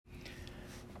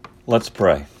Let's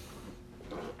pray.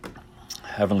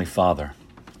 Heavenly Father,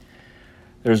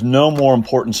 there's no more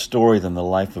important story than the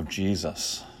life of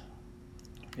Jesus.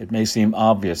 It may seem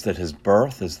obvious that his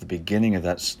birth is the beginning of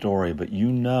that story, but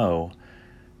you know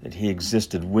that he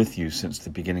existed with you since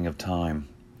the beginning of time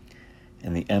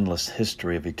in the endless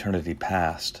history of eternity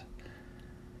past.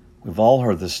 We've all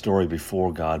heard this story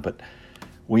before, God, but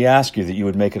we ask you that you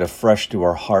would make it afresh to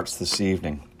our hearts this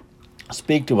evening.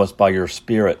 Speak to us by your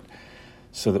Spirit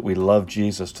so that we love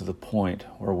Jesus to the point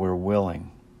where we're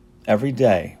willing, every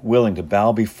day, willing to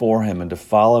bow before him and to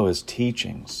follow his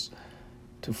teachings,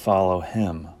 to follow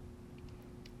him.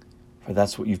 For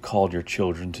that's what you've called your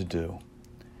children to do,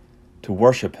 to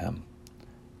worship him,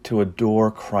 to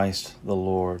adore Christ the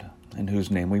Lord, in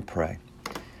whose name we pray.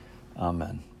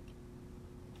 Amen.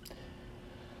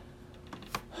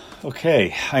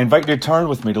 Okay, I invite you to turn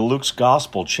with me to Luke's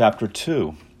Gospel, chapter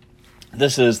 2.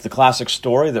 This is the classic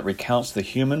story that recounts the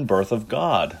human birth of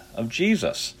God, of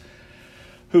Jesus,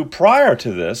 who prior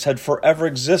to this had forever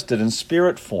existed in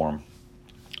spirit form.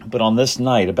 But on this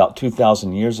night, about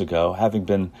 2,000 years ago, having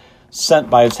been sent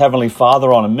by his heavenly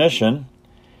Father on a mission,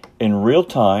 in real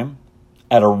time,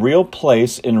 at a real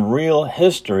place, in real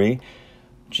history,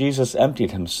 Jesus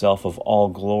emptied himself of all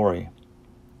glory,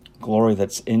 glory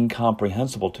that's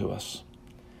incomprehensible to us.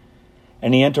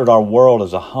 And he entered our world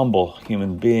as a humble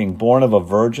human being, born of a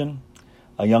virgin,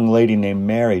 a young lady named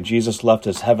Mary. Jesus left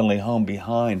his heavenly home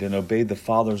behind and obeyed the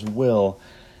Father's will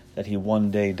that he one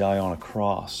day die on a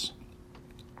cross.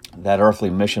 That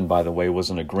earthly mission, by the way, was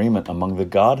an agreement among the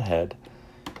Godhead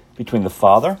between the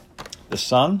Father, the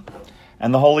Son,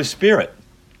 and the Holy Spirit.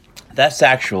 That's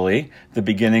actually the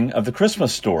beginning of the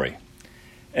Christmas story.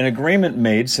 An agreement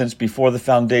made since before the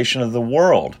foundation of the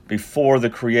world, before the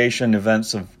creation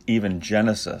events of even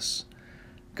Genesis.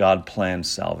 God planned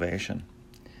salvation.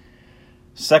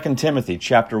 2 Timothy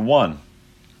chapter 1,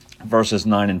 verses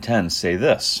 9 and 10 say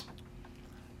this: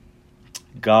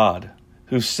 God,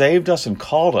 who saved us and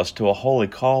called us to a holy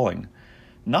calling,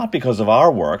 not because of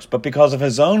our works, but because of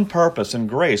his own purpose and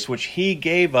grace, which he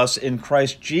gave us in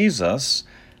Christ Jesus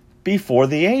before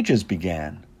the ages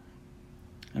began,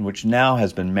 and which now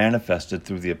has been manifested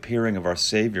through the appearing of our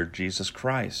Savior, Jesus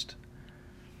Christ.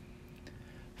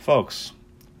 Folks,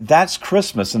 that's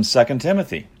Christmas in 2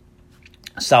 Timothy.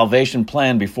 Salvation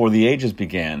planned before the ages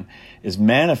began is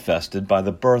manifested by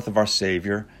the birth of our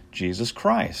Savior, Jesus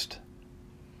Christ.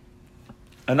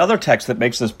 Another text that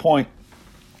makes this point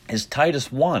is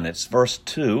Titus 1. It's verse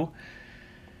 2.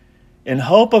 In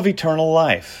hope of eternal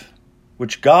life,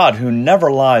 which God, who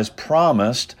never lies,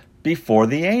 promised before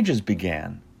the ages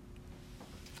began.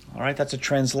 All right, that's a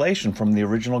translation from the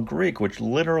original Greek, which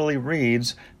literally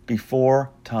reads,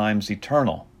 before times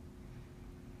eternal.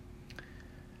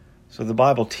 So the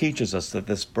Bible teaches us that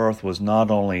this birth was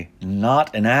not only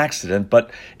not an accident,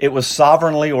 but it was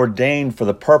sovereignly ordained for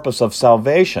the purpose of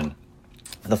salvation.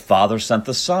 The Father sent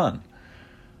the Son.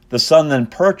 The Son then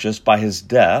purchased by his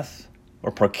death,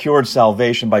 or procured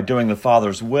salvation by doing the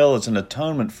Father's will as an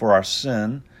atonement for our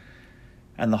sin.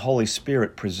 And the Holy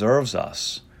Spirit preserves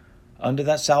us under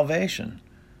that salvation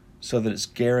so that it's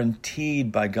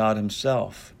guaranteed by God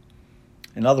himself.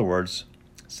 In other words,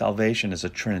 salvation is a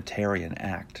Trinitarian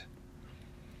act.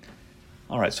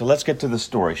 All right, so let's get to the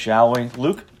story, shall we?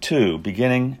 Luke 2,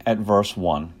 beginning at verse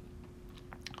 1.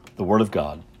 The Word of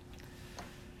God.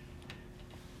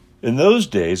 In those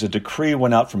days, a decree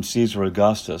went out from Caesar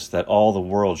Augustus that all the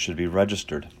world should be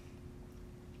registered.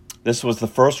 This was the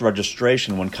first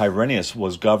registration when Quirinius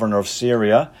was governor of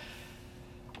Syria,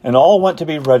 and all went to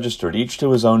be registered, each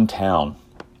to his own town.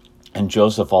 And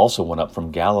Joseph also went up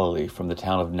from Galilee, from the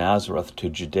town of Nazareth to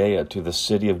Judea, to the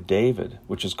city of David,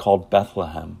 which is called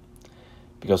Bethlehem,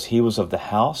 because he was of the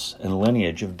house and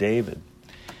lineage of David,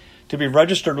 to be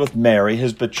registered with Mary,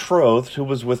 his betrothed, who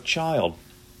was with child.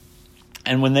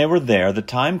 And when they were there, the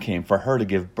time came for her to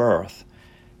give birth.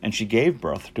 And she gave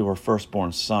birth to her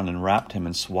firstborn son, and wrapped him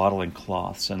in swaddling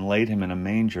cloths, and laid him in a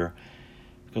manger,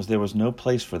 because there was no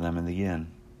place for them in the inn.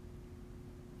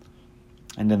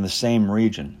 And in the same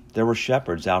region there were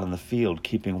shepherds out in the field,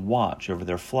 keeping watch over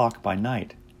their flock by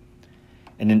night.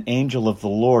 And an angel of the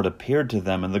Lord appeared to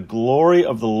them, and the glory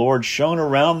of the Lord shone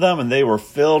around them, and they were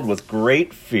filled with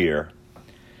great fear.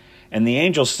 And the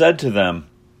angel said to them,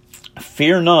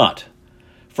 "Fear not,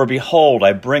 for behold,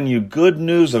 I bring you good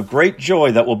news of great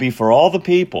joy that will be for all the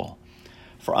people.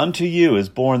 For unto you is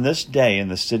born this day in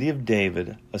the city of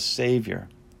David a Savior,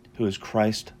 who is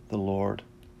Christ the Lord.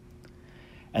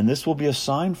 And this will be a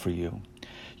sign for you.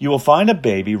 You will find a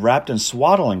baby wrapped in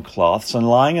swaddling cloths and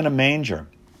lying in a manger."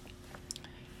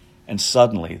 And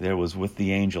suddenly there was with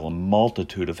the angel a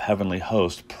multitude of heavenly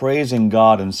hosts, praising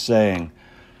God and saying,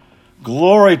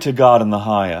 "Glory to God in the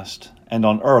highest, and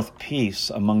on earth peace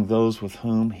among those with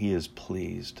whom he is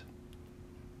pleased."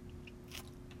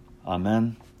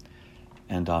 Amen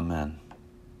and amen.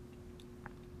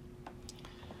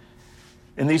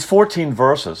 In these 14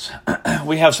 verses,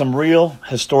 we have some real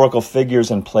historical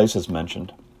figures and places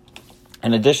mentioned.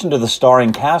 In addition to the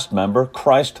starring cast member,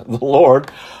 Christ the Lord,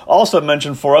 also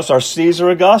mentioned for us are Caesar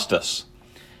Augustus.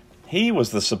 He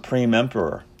was the supreme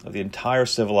emperor of the entire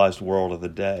civilized world of the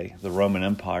day, the Roman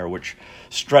Empire, which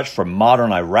stretched from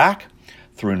modern Iraq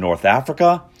through North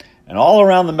Africa and all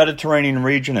around the Mediterranean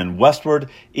region and westward,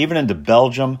 even into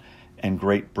Belgium and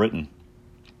Great Britain.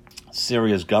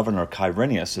 Syria's governor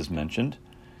Quirinius is mentioned,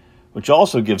 which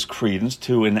also gives credence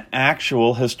to an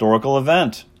actual historical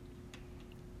event.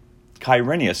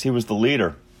 Quirinius, he was the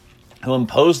leader who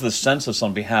imposed the census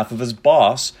on behalf of his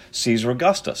boss, Caesar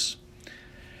Augustus.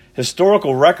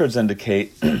 Historical records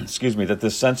indicate, that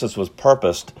this census was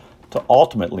purposed to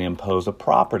ultimately impose a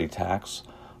property tax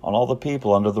on all the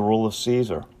people under the rule of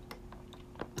Caesar.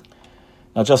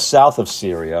 Now, just south of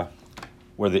Syria,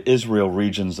 where the Israel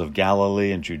regions of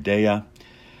Galilee and Judea,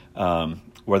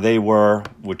 where they were,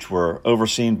 which were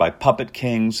overseen by puppet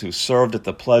kings who served at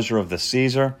the pleasure of the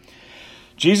Caesar,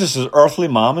 Jesus' earthly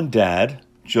mom and dad,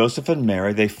 Joseph and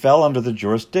Mary, they fell under the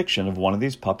jurisdiction of one of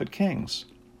these puppet kings.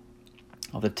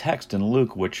 Now, the text in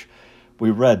Luke, which we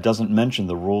read, doesn't mention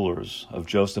the rulers of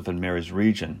Joseph and Mary's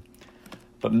region,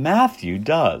 but Matthew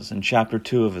does in chapter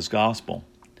 2 of his gospel.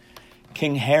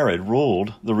 King Herod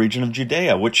ruled the region of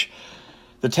Judea, which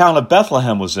the town of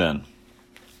Bethlehem was in.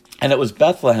 And it was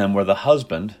Bethlehem where the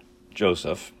husband,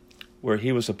 Joseph, where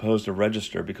he was supposed to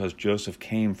register because Joseph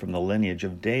came from the lineage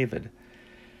of David.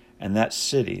 And that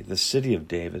city, the city of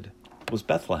David, was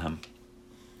Bethlehem.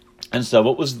 And so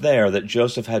it was there that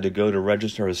Joseph had to go to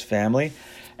register his family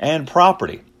and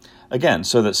property, again,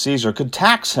 so that Caesar could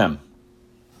tax him.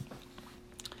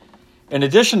 In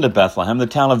addition to Bethlehem, the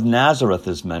town of Nazareth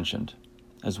is mentioned,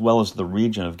 as well as the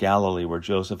region of Galilee where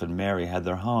Joseph and Mary had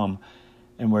their home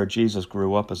and where Jesus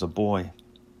grew up as a boy.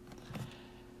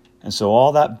 And so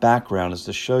all that background is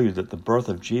to show you that the birth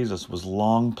of Jesus was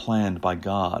long planned by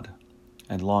God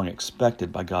and long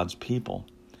expected by God's people,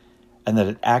 and that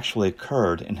it actually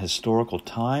occurred in historical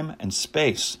time and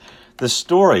space. This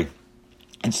story,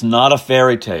 it's not a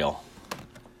fairy tale.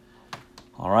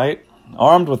 All right?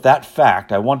 Armed with that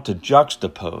fact, I want to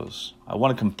juxtapose, I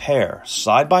want to compare,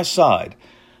 side by side,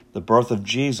 the birth of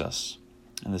Jesus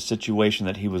and the situation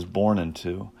that he was born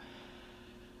into.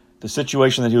 The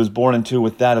situation that he was born into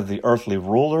with that of the earthly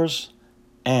rulers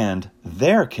and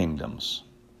their kingdoms.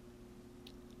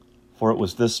 For it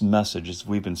was this message, as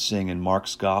we've been seeing in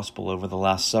Mark's gospel over the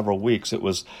last several weeks, it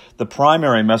was the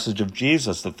primary message of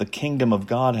Jesus that the kingdom of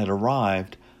God had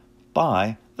arrived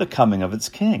by the coming of its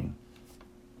king.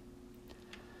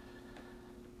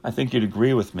 I think you'd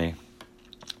agree with me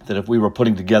that if we were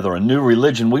putting together a new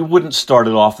religion, we wouldn't start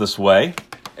it off this way,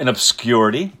 in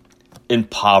obscurity, in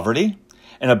poverty,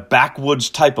 in a backwoods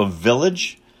type of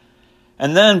village,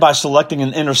 and then by selecting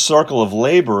an inner circle of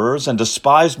laborers and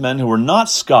despised men who were not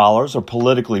scholars or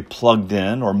politically plugged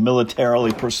in or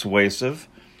militarily persuasive.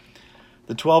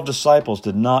 The 12 disciples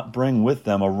did not bring with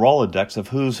them a Rolodex of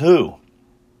who's who.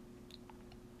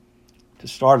 To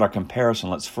start our comparison,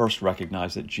 let's first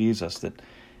recognize that Jesus, that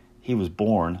he was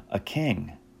born a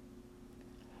king.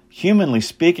 Humanly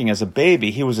speaking, as a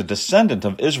baby, he was a descendant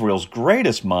of Israel's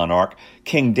greatest monarch,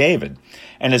 King David,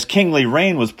 and his kingly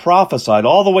reign was prophesied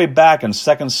all the way back in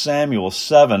 2 Samuel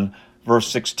 7, verse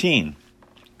 16,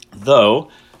 though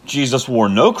Jesus wore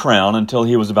no crown until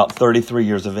he was about 33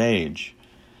 years of age,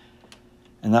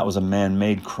 and that was a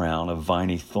man-made crown of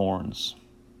viney thorns,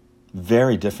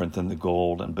 very different than the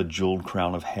gold and bejeweled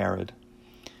crown of Herod.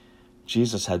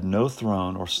 Jesus had no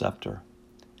throne or scepter.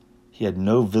 He had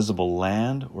no visible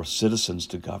land or citizens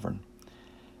to govern,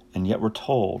 and yet we're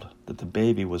told that the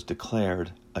baby was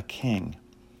declared a king.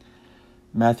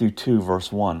 Matthew 2,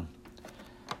 verse 1.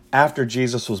 After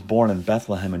Jesus was born in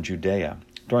Bethlehem in Judea,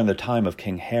 during the time of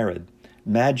King Herod,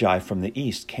 Magi from the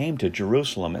east came to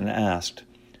Jerusalem and asked,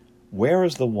 "Where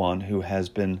is the one who has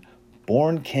been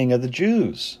born King of the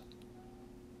Jews?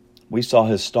 We saw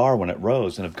his star when it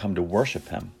rose and have come to worship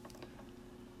him."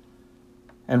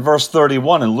 In verse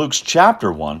 31 in Luke's chapter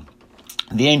 1,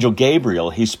 the angel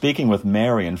Gabriel, he's speaking with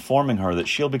Mary, informing her that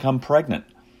she'll become pregnant.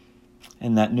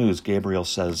 In that news, Gabriel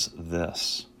says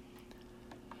this,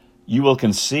 "You will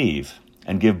conceive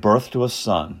and give birth to a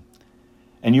son,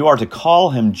 and you are to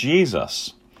call him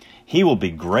Jesus. He will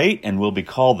be great and will be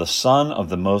called the Son of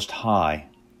the Most High.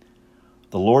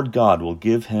 The Lord God will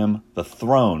give him the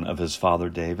throne of his father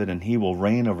David, and he will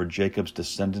reign over Jacob's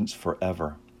descendants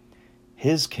forever.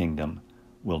 His kingdom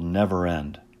will never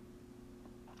end.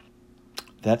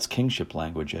 That's kingship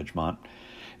language, Edgemont.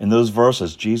 In those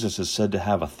verses, Jesus is said to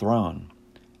have a throne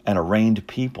and a reigned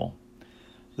people,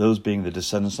 those being the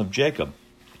descendants of Jacob.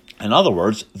 In other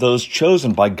words, those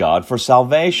chosen by God for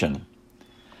salvation.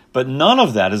 But none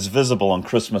of that is visible on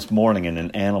Christmas morning in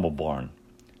an animal barn,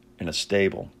 in a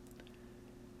stable.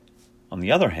 On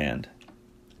the other hand,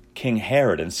 King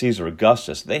Herod and Caesar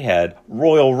Augustus, they had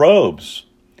royal robes.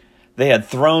 They had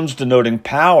thrones denoting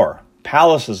power,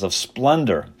 palaces of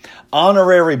splendor,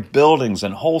 honorary buildings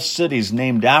and whole cities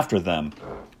named after them,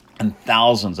 and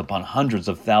thousands upon hundreds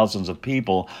of thousands of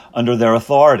people under their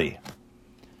authority.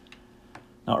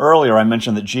 Now, earlier I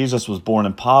mentioned that Jesus was born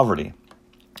in poverty.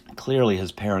 Clearly,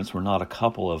 his parents were not a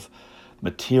couple of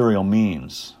material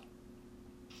means.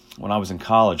 When I was in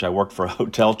college, I worked for a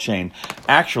hotel chain.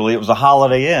 Actually, it was a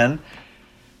Holiday Inn.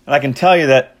 And I can tell you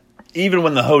that even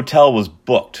when the hotel was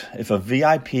booked, if a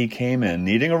VIP came in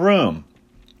needing a room,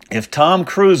 if Tom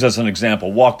Cruise, as an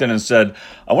example, walked in and said,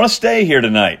 "I want to stay here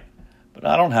tonight, but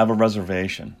I don't have a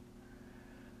reservation,"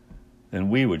 then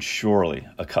we would surely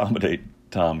accommodate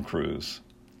Tom Cruise,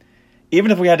 even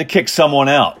if we had to kick someone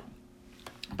out.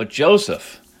 But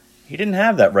Joseph, he didn't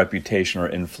have that reputation or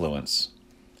influence.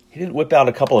 He didn't whip out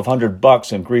a couple of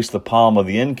 $100 and grease the palm of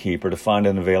the innkeeper to find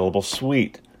an available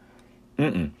suite.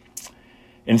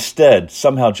 Instead,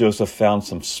 somehow Joseph found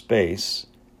some space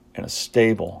in a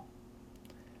stable.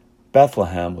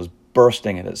 Bethlehem was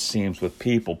bursting at its seams with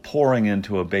people pouring in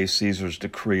to obey Caesar's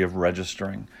decree of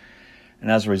registering. And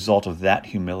as a result of that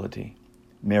humility,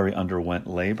 Mary underwent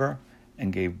labor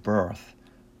and gave birth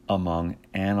among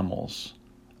animals,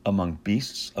 among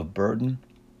beasts of burden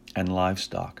and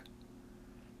livestock.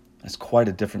 That's quite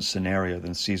a different scenario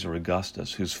than Caesar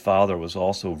Augustus, whose father was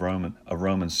also a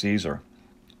Roman Caesar.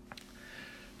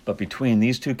 But between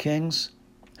these two kings,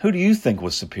 who do you think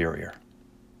was superior?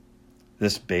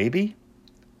 This baby,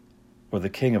 or the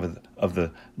king of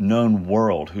the known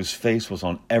world, whose face was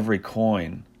on every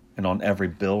coin and on every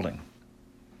building?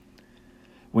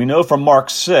 We know from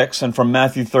Mark 6 and from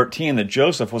Matthew 13 that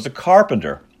Joseph was a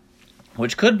carpenter,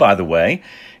 which could, by the way,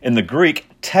 in the Greek,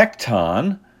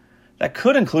 tekton, that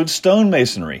could include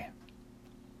stonemasonry.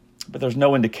 But there's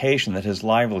no indication that his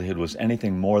livelihood was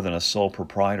anything more than a sole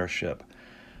proprietorship,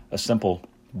 a simple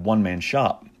one-man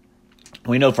shop.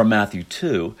 We know from Matthew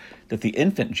 2 that the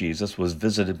infant Jesus was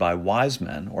visited by wise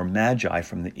men or magi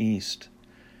from the east.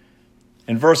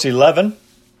 In verse 11,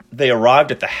 they arrived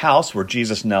at the house where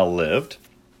Jesus now lived.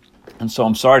 And so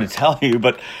I'm sorry to tell you,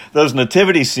 but those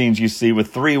nativity scenes you see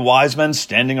with 3 wise men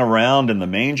standing around in the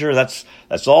manger, that's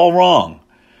all wrong.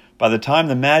 By the time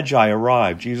the Magi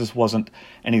arrived, Jesus wasn't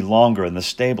any longer in the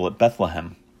stable at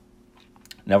Bethlehem.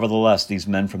 Nevertheless, these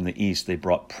men from the east, they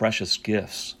brought precious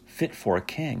gifts, fit for a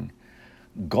king,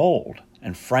 gold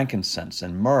and frankincense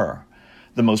and myrrh,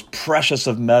 the most precious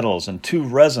of metals, and 2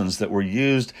 resins that were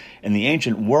used in the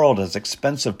ancient world as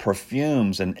expensive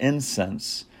perfumes and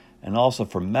incense, and also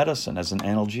for medicine as an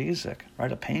analgesic,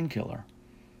 right, a painkiller.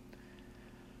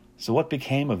 So what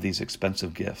became of these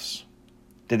expensive gifts?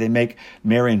 Did they make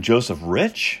Mary and Joseph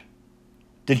rich?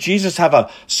 Did Jesus have a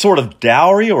sort of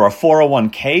dowry or a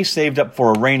 401k saved up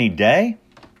for a rainy day?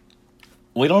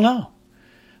 We don't know.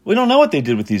 We don't know what they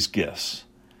did with these gifts.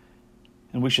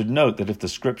 And we should note that if the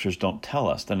scriptures don't tell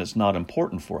us, then it's not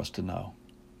important for us to know.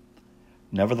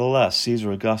 Nevertheless,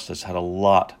 Caesar Augustus had a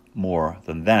lot more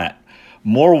than that.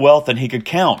 More wealth than he could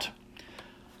count.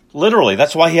 Literally,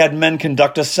 that's why he had men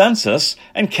conduct a census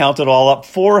and count it all up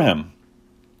for him.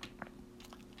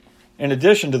 In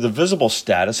addition to the visible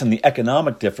status and the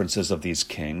economic differences of these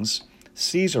kings,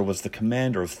 Caesar was the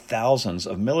commander of thousands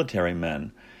of military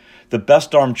men, the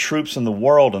best armed troops in the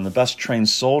world and the best trained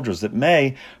soldiers that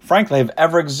may, frankly, have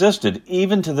ever existed,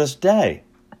 even to this day.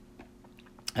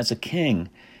 As a king,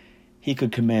 he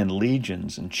could command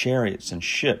legions and chariots and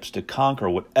ships to conquer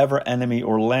whatever enemy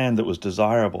or land that was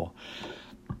desirable.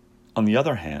 On the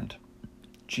other hand,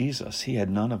 Jesus, he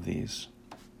had none of these.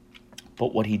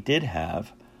 But what he did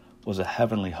have was a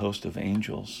heavenly host of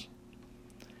angels.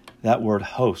 That word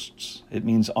hosts, it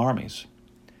means armies.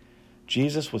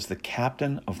 Jesus was the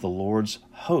captain of the Lord's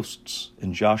hosts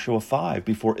in Joshua 5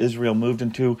 before Israel moved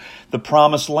into the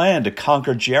promised land to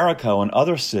conquer Jericho and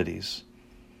other cities.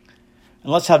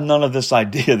 And let's have none of this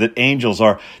idea that angels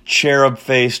are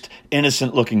cherub-faced,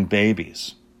 innocent-looking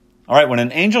babies. All right, when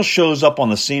an angel shows up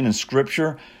on the scene in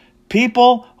Scripture,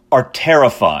 people are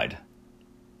terrified.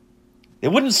 They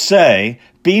wouldn't say,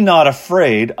 "Be not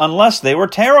afraid," unless they were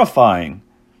terrifying.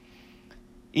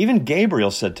 Even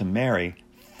Gabriel said to Mary,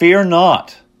 "Fear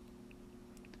not."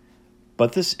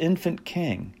 But this infant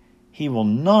king, he will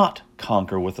not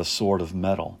conquer with a sword of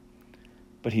metal,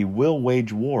 but he will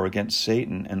wage war against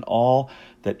Satan and all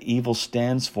that evil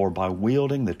stands for by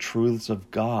wielding the truths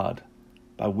of God,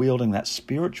 by wielding that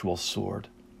spiritual sword.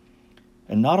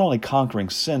 And not only conquering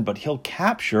sin, but he'll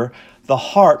capture the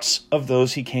hearts of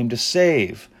those he came to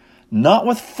save, not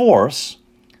with force,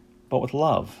 but with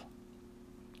love.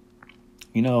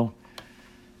 You know,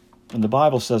 when the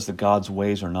Bible says that God's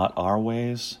ways are not our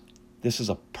ways, this is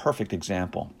a perfect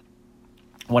example.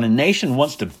 When a nation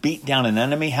wants to beat down an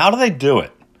enemy, how do they do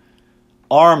it?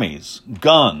 Armies,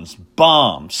 guns,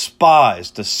 bombs,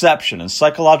 spies, deception, and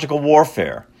psychological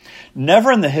warfare.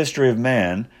 Never in the history of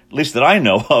man, at least that I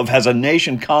know of, has a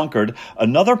nation conquered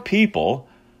another people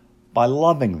by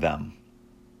loving them.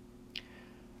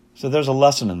 So there's a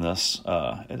lesson in this.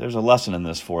 There's a lesson in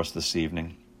this for us this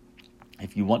evening.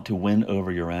 If you want to win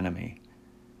over your enemy,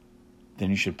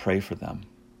 then you should pray for them.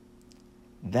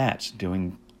 That's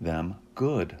doing them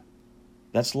good.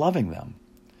 That's loving them.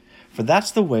 For that's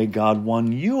the way God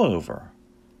won you over.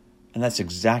 And that's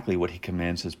exactly what he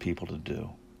commands his people to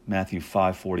do. Matthew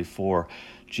 5:44,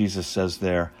 Jesus says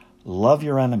there, "Love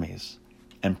your enemies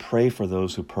and pray for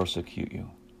those who persecute you."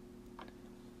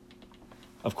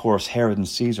 Of course, Herod and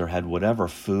Caesar had whatever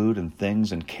food and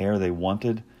things and care they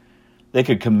wanted. They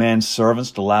could command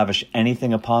servants to lavish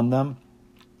anything upon them.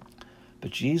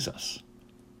 But Jesus,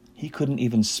 he couldn't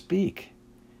even speak.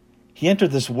 He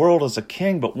entered this world as a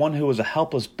king, but one who was a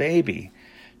helpless baby.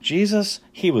 Jesus,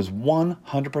 he was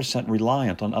 100%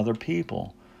 reliant on other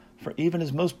people for even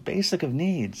his most basic of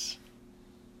needs.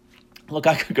 Look,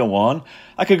 I could go on.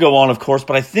 Of course,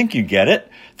 but I think you get it.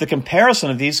 The comparison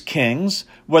of these kings,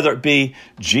 whether it be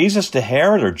Jesus to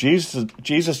Herod or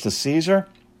Jesus to Caesar,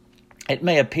 it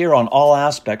may appear on all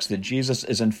aspects that Jesus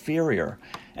is inferior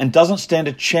and doesn't stand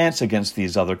a chance against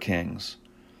these other kings.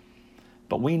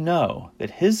 But we know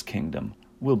that his kingdom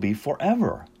will be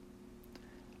forever.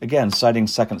 Again, citing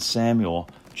 2 Samuel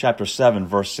chapter 7,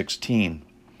 verse 16.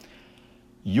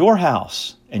 "Your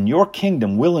house and your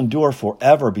kingdom will endure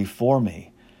forever before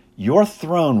me. Your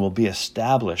throne will be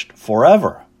established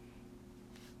forever."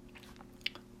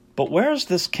 But where's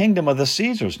this kingdom of the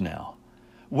Caesars now?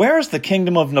 Where's the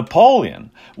kingdom of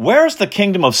Napoleon? Where's the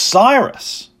kingdom of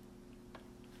Cyrus?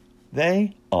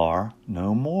 They are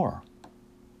no more.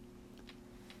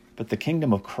 But the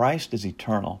kingdom of Christ is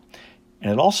eternal.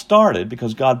 And it all started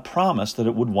because God promised that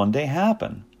it would one day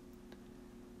happen.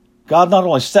 God not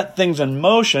only set things in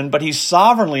motion, but he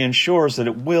sovereignly ensures that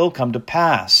it will come to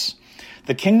pass.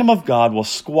 The kingdom of God will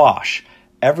squash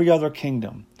every other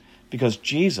kingdom because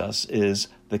Jesus is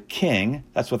the King,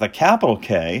 that's with a capital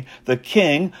K, the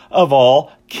King of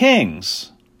all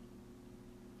kings.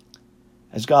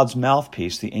 As God's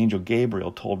mouthpiece, the angel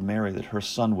Gabriel told Mary that her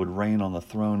son would reign on the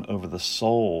throne over the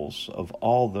souls of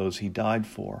all those he died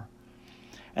for,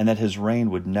 and that his reign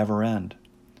would never end.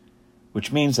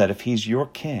 Which means that if he's your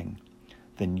king,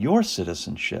 then your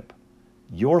citizenship,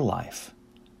 your life,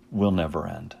 will never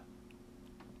end.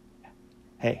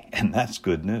 Hey, and that's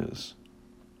good news.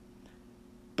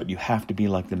 But you have to be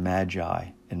like the Magi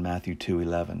in Matthew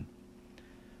 2:11.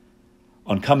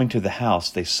 On coming to the house,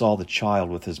 they saw the child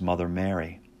with his mother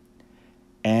Mary,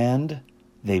 and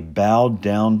they bowed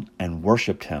down and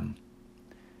worshipped him.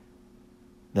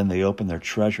 Then they opened their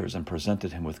treasures and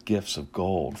presented him with gifts of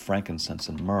gold, frankincense,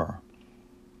 and myrrh.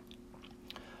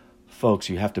 Folks,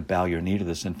 you have to bow your knee to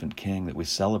this infant king that we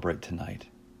celebrate tonight.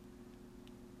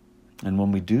 And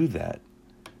when we do that,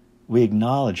 we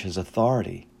acknowledge his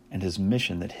authority and his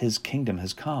mission that his kingdom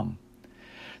has come.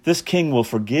 This king will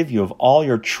forgive you of all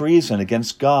your treason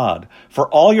against God, for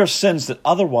all your sins that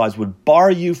otherwise would bar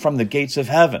you from the gates of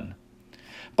heaven.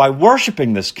 By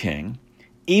worshiping this king,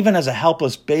 even as a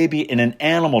helpless baby in an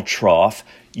animal trough,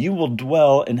 you will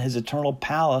dwell in his eternal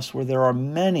palace where there are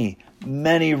many,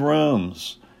 many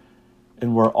rooms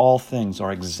and where all things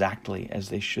are exactly as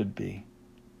they should be.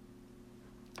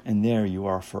 And there you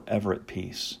are forever at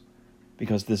peace,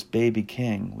 because this baby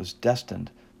king was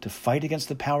destined to fight against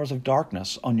the powers of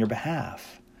darkness on your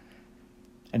behalf.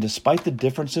 And despite the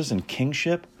differences in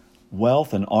kingship,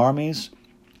 wealth, and armies,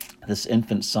 this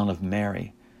infant son of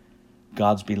Mary,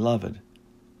 God's beloved,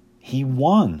 he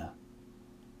won.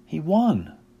 He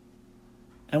won.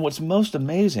 And what's most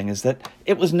amazing is that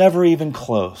it was never even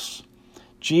close.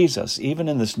 Jesus, even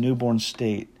in this newborn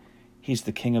state, he's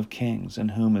the King of Kings, in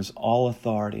whom is all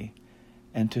authority,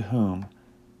 and to whom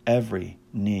every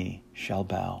knee shall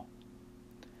bow.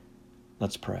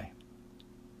 Let's pray.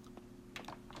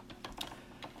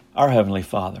 Our Heavenly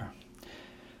Father,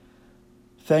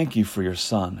 Thank you for your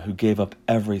Son, who gave up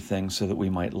everything so that we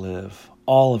might live,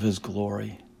 all of his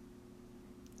glory,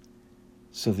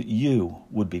 so that you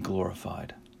would be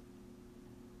glorified.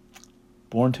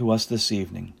 Born to us this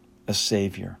evening, a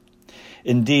Savior.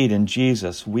 Indeed, in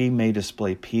Jesus, we may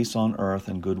display peace on earth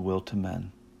and goodwill to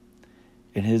men.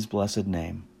 In his blessed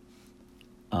name,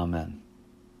 amen.